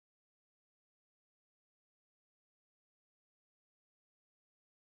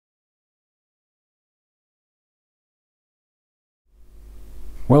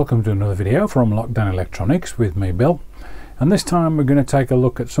Welcome to another video from Lockdown Electronics with me, Bill, and this time we're going to take a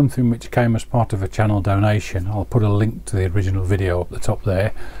look at something which came as part of a channel donation. I'll put a link to the original video up the top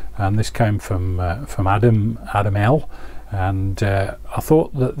there, and this came from Adam L, and I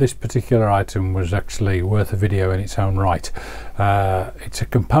thought that this particular item was actually worth a video in its own right. It's a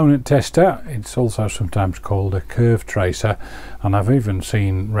component tester. It's also sometimes called a curve tracer, and I've even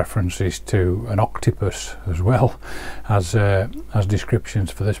seen references to an octopus as well as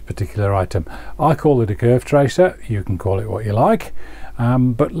descriptions for this particular item. I call it a curve tracer. You can call it what you like,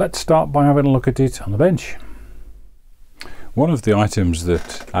 but let's start by having a look at it on the bench. One of the items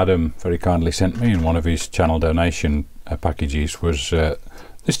that Adam very kindly sent me in one of his channel donation packages was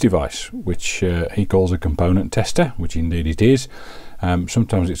this device, which he calls a component tester, which indeed it is.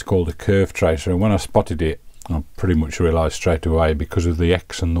 Sometimes it's called a curve tracer, and when I spotted it, I pretty much realised straight away, because of the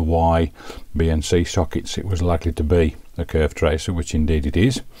X and the Y BNC sockets, it was likely to be a curve tracer, which indeed it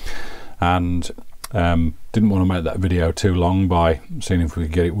is. And didn't want to make that video too long by seeing if we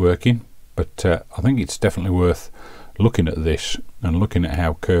could get it working, but I think it's definitely worth looking at this and looking at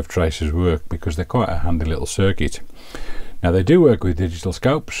how curve tracers work, because they're quite a handy little circuit. Now, they do work with digital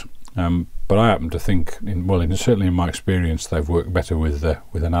scopes, but I happen to think, certainly in my experience, they've worked better with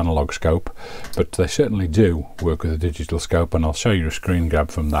an analog scope, but they certainly do work with a digital scope, and I'll show you a screen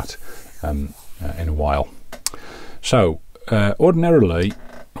grab from that in a while. So ordinarily,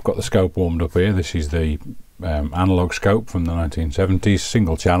 I've got the scope warmed up here. This is the analog scope from the 1970s,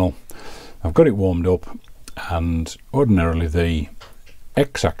 single channel. I've got it warmed up, and ordinarily the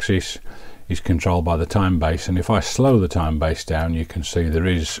x-axis is controlled by the time base, and if I slow the time base down, you can see there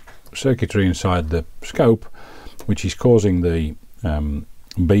is circuitry inside the scope which is causing the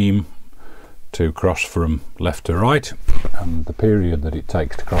beam to cross from left to right, and the period that it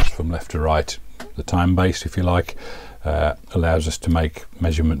takes to cross from left to right, the time base if you like, allows us to make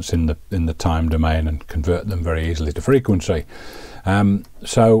measurements in the time domain and convert them very easily to frequency.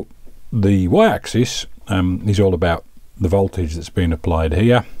 So the y-axis is all about the voltage that's been applied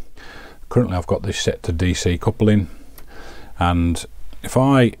here. Currently I've got this set to DC coupling, and if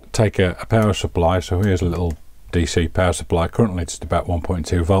I take a power supply, so here's a little DC power supply, currently it's about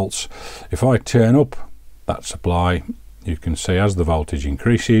 1.2 volts. If I turn up that supply, you can see as the voltage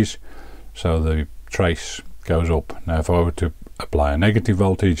increases, so the trace goes up. Now if I were to apply a negative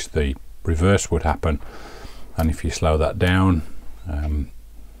voltage, the reverse would happen, and if you slow that down,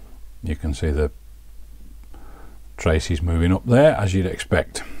 you can see the trace is moving up there, as you'd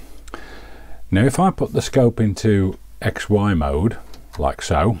expect. Now if I put the scope into XY mode, like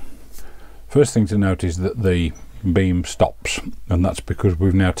so, first thing to note is that the beam stops, and that's because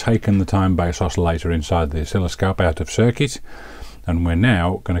we've now taken the time base oscillator inside the oscilloscope out of circuit, and we're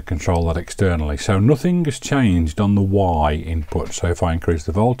now going to control that externally. So nothing has changed on the Y input. So if I increase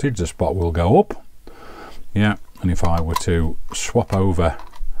the voltage, the spot will go up. Yeah, and if I were to swap over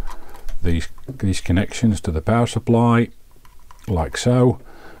these connections to the power supply, like so,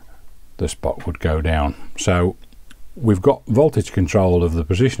 the spot would go down. So we've got voltage control of the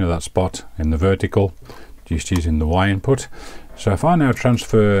position of that spot in the vertical, just using the Y input. So if I now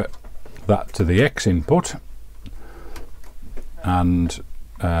transfer that to the X input, and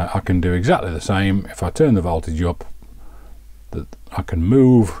I can do exactly the same. If I turn the voltage up, I can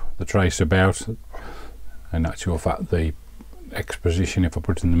move the trace about. In actual fact, the X position, if I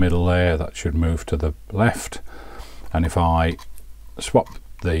put it in the middle there, that should move to the left, and if I swap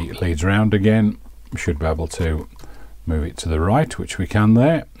the leads around again, we should be able to move it to the right, which we can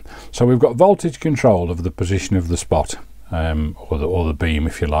there. So we've got voltage control of the position of the spot, or the beam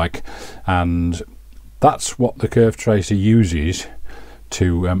if you like, and that's what the curve tracer uses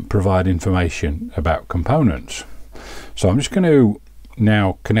to provide information about components. So I'm just going to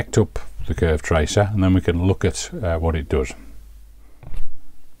now connect up the curve tracer, and then we can look at what it does.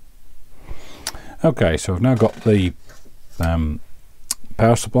 Okay, so I've now got the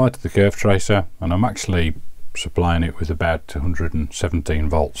power supply to the curve tracer, and I'm actually supplying it with about 117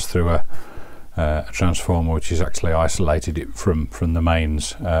 volts through a transformer which is actually isolated it from the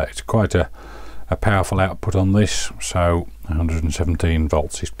mains. It's quite a powerful output on this, so 117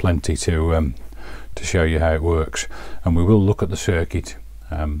 volts is plenty to show you how it works, and we will look at the circuit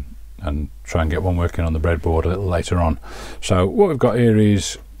and try and get one working on the breadboard a little later on. So what we've got here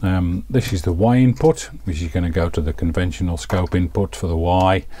is this is the Y input, which is going to go to the conventional scope input for the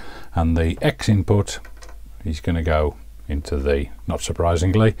Y, and the X input is going to go into the, not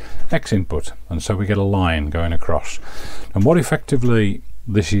surprisingly, X input, and so we get a line going across. And what effectively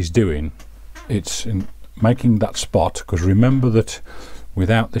this is doing, it's making that spot, because remember that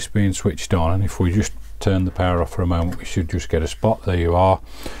without this being switched on, and if we just turn the power off for a moment, we should just get a spot. There you are.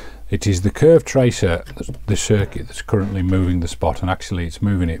 It is the curve tracer, the circuit, that's currently moving the spot, and actually it's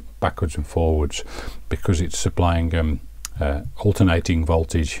moving it backwards and forwards because it's supplying alternating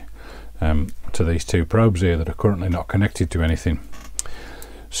voltage to these two probes here that are currently not connected to anything.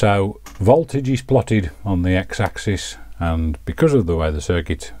 So voltage is plotted on the x-axis, and because of the way the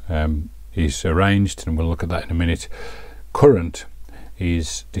circuit is arranged, and we'll look at that in a minute, current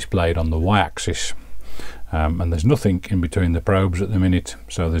is displayed on the y-axis. And there's nothing in between the probes at the minute,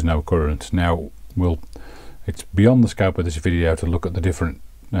 so there's no current. Now it's beyond the scope of this video to look at the different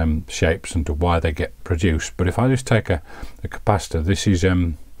shapes and to why they get produced, but if I just take a capacitor, this is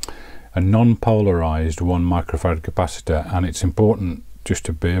a non-polarized 1 microfarad capacitor, and it's important just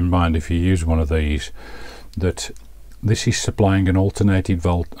to bear in mind if you use one of these that this is supplying an alternating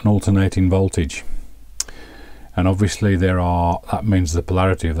voltage, and obviously that means the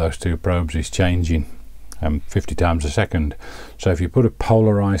polarity of those two probes is changing 50 times a second. So if you put a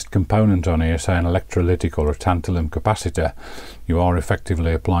polarized component on here, say an electrolytic or a tantalum capacitor, you are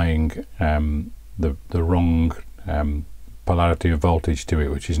effectively applying the wrong polarity of voltage to it,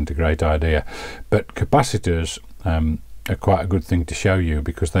 which isn't a great idea. But capacitors are quite a good thing to show you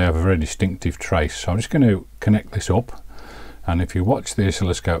because they have a very distinctive trace. So I'm just going to connect this up, and if you watch the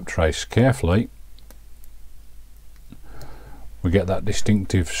oscilloscope trace carefully, we get that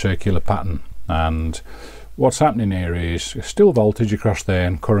distinctive circular pattern. And what's happening here is still voltage across there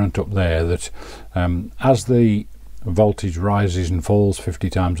and current up there, that as the voltage rises and falls 50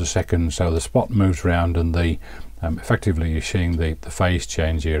 times a second, so the spot moves around, and the effectively you're seeing the phase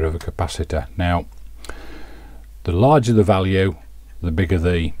change here of a capacitor. Now the larger the value, the bigger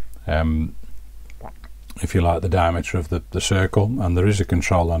the if you like, the diameter of the circle, and there is a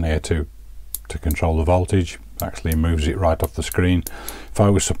control on here to control the voltage. Actually moves it right off the screen. If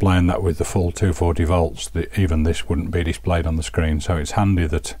I was supplying that with the full 240 volts, even this wouldn't be displayed on the screen, so it's handy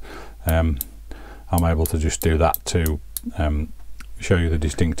that I'm able to just do that to show you the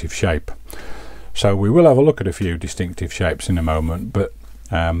distinctive shape. So we will have a look at a few distinctive shapes in a moment, but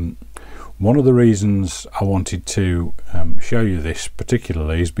one of the reasons I wanted to show you this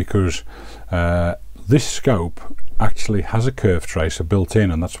particularly is because this scope actually has a curve tracer built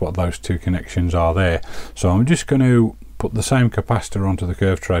in, and that's what those two connections are there. So I'm just going to put the same capacitor onto the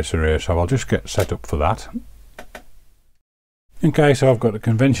curve tracer here, so I'll just get set up for that. Okay, so I've got a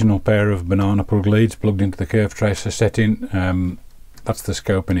conventional pair of banana plug leads plugged into the curve tracer setting. That's the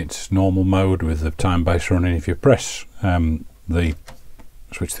scope in its normal mode with the time base running. If you press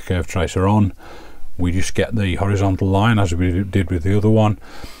switch the curve tracer on, we just get the horizontal line as we did with the other one.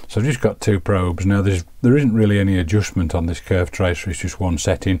 So I've just got two probes. Now there isn't really any adjustment on this curve tracer, it's just one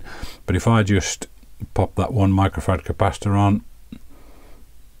setting, but if I just pop that 1 microfarad capacitor on,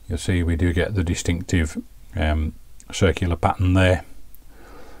 you'll see we do get the distinctive circular pattern there,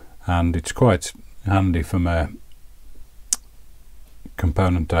 and it's quite handy from a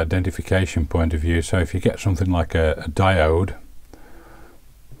component identification point of view. So if you get something like a diode,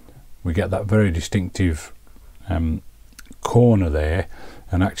 we get that very distinctive corner there,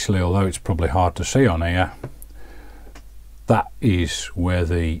 and actually, although it's probably hard to see on here, that is where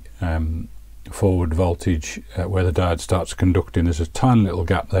the forward voltage, where the diode starts conducting. There's a tiny little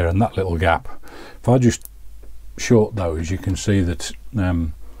gap there, and that little gap, if I just short those, you can see that,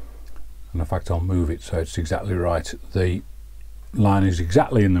 and in fact I'll move it so it's exactly right, the line is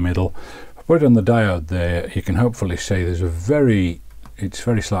exactly in the middle. If I put it on the diode there, you can hopefully see there's it's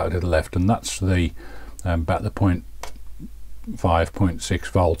very slightly to the left, and that's the about the 0.6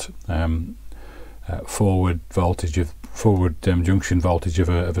 volt forward junction voltage of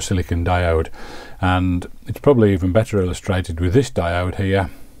a silicon diode. And it's probably even better illustrated with this diode here,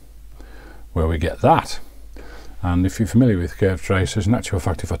 where we get that. And if you're familiar with curve tracers, in actual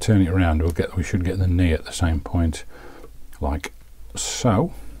fact, if I turn it around, we should get the knee at the same point, like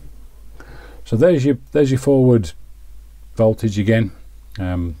so. So there's your forward voltage again,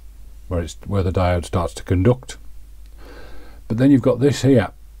 where the diode starts to conduct. But then you've got this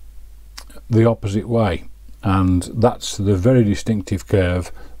here the opposite way, and that's the very distinctive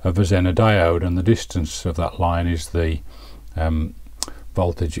curve of a Zener diode, and the distance of that line is the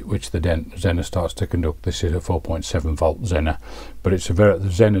voltage at which the Zener starts to conduct. This is a 4.7 volt Zener, but the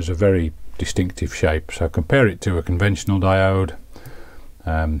Zener's a very distinctive shape. So compare it to a conventional diode,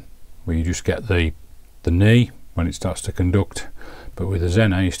 where you just get the knee when it starts to conduct, but with a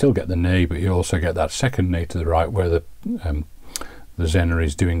Zener you still get the knee, but you also get that second knee to the right, where the Zener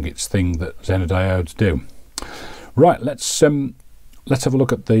is doing its thing that Zener diodes do. Right, let's have a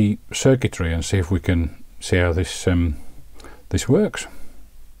look at the circuitry and see if we can see how this works.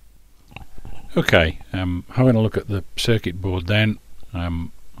 Okay, having a look at the circuit board then,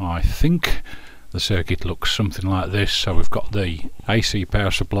 I think the circuit looks something like this. So we've got the AC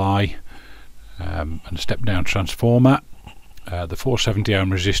power supply and a step down transformer, the 470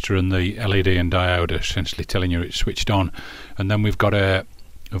 ohm resistor and the LED and diode are essentially telling you it's switched on, and then we've got a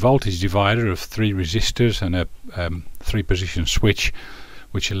voltage divider of 3 resistors and a 3-position switch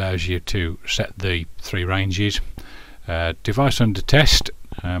which allows you to set the 3 ranges. Device under test,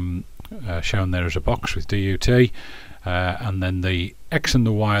 shown there as a box with DUT, and then the X and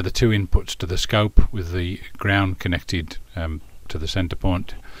the Y are the 2 inputs to the scope with the ground connected to the center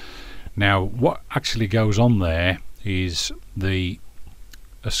point. Now what actually goes on there is a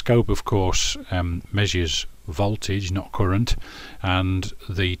scope, of course, measures voltage, not current, and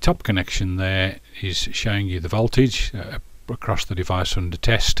the top connection there is showing you the voltage across the device under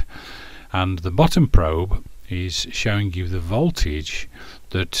test, and the bottom probe is showing you the voltage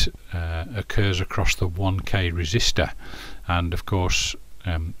that occurs across the 1K resistor, and of course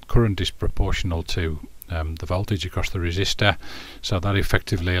current is proportional to the voltage across the resistor, so that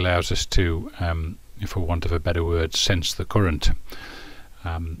effectively allows us to, for want of a better word, sense the current.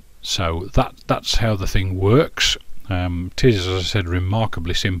 So that's how the thing works. It is, as I said,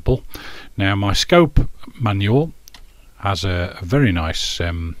 remarkably simple. Now my scope manual has a very nice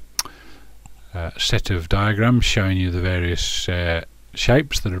set of diagrams showing you the various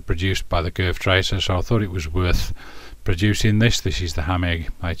shapes that are produced by the curve tracer, so I thought it was worth producing this. This is the Hameg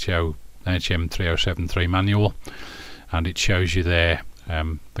HM3073 manual, and it shows you there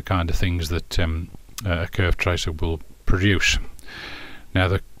the kind of things that a curve tracer will produce. Now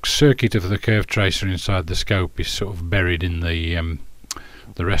the circuit of the curve tracer inside the scope is sort of buried in the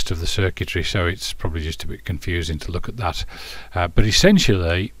rest of the circuitry, so it's probably just a bit confusing to look at that, but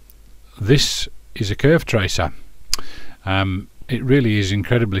essentially this is a curve tracer. It really is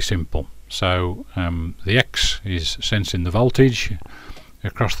incredibly simple. So the X is sensing the voltage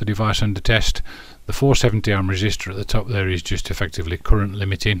across the device under test. The 470 ohm resistor at the top there is just effectively current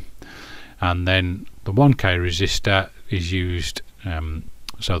limiting, and then the 1K resistor is used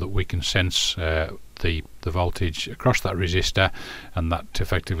so that we can sense the voltage across that resistor, and that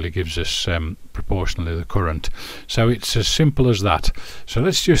effectively gives us proportionally the current. So it's as simple as that. So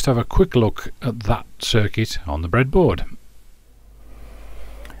let's just have a quick look at that circuit on the breadboard.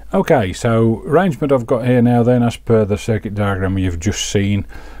 Okay, so arrangement I've got here now then, as per the circuit diagram you've just seen.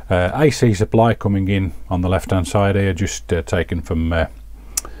 AC supply coming in on the left hand side here, just taken from a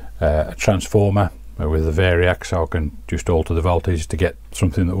transformer with a variac, so I can just alter the voltage to get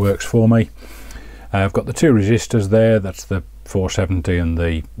something that works for me. I've got the 2 resistors there, that's the 470 and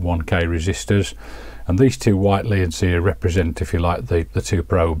the 1K resistors, and these 2 white leads here represent, if you like, the 2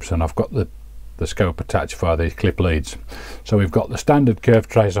 probes, and I've got the scope attached via these clip leads. So we've got the standard curve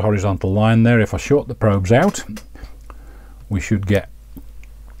tracer horizontal line there. If I short the probes out, we should get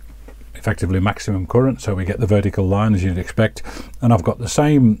effectively maximum current, so we get the vertical line as you'd expect, and I've got the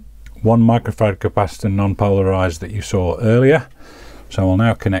same 1 microfarad capacitor non-polarized that you saw earlier, so I'll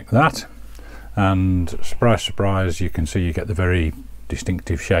now connect that, and surprise surprise, you can see you get the very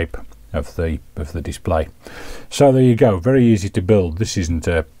distinctive shape of the display. So there you go, very easy to build. This isn't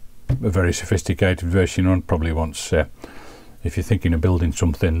a very sophisticated version. One probably wants, if you're thinking of building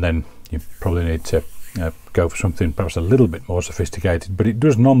something, then you probably need to go for something perhaps a little bit more sophisticated, but it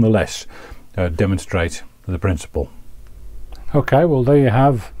does nonetheless demonstrate the principle. Okay, well there you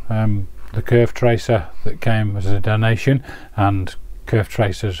have the curve tracer that came as a donation, and curve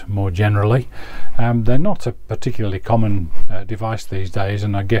tracers more generally. They're not a particularly common device these days,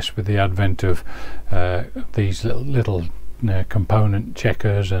 and I guess with the advent of these little component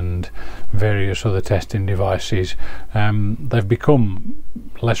checkers and various other testing devices, they've become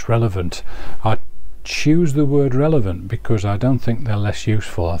less relevant. I choose the word relevant because I don't think they're less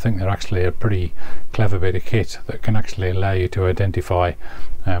useful. I think they're actually a pretty clever bit of kit that can actually allow you to identify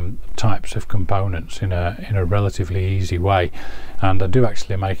types of components in a relatively easy way, and I do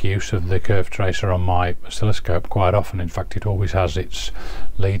actually make use of the curve tracer on my oscilloscope quite often. In fact, it always has its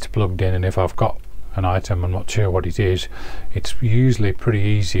leads plugged in, and if I've got an item I'm not sure what it is, it's usually pretty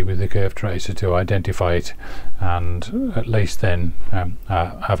easy with the curve tracer to identify it, and at least then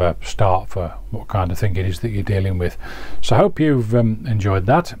have a start for what kind of thing it is that you're dealing with. So I hope you've enjoyed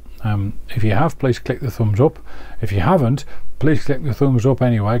that. If you have, please click the thumbs up. If you haven't, please click the thumbs up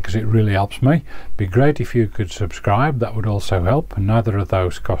anyway, because it really helps me. Be great if you could subscribe, that would also help, and neither of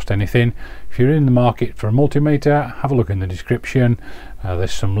those cost anything. If you're in the market for a multimeter, have a look in the description.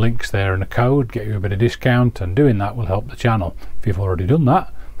 There's some links there and a code, get you a bit of discount, and doing that will help the channel. If you've already done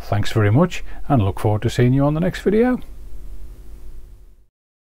that, thanks very much, and look forward to seeing you on the next video.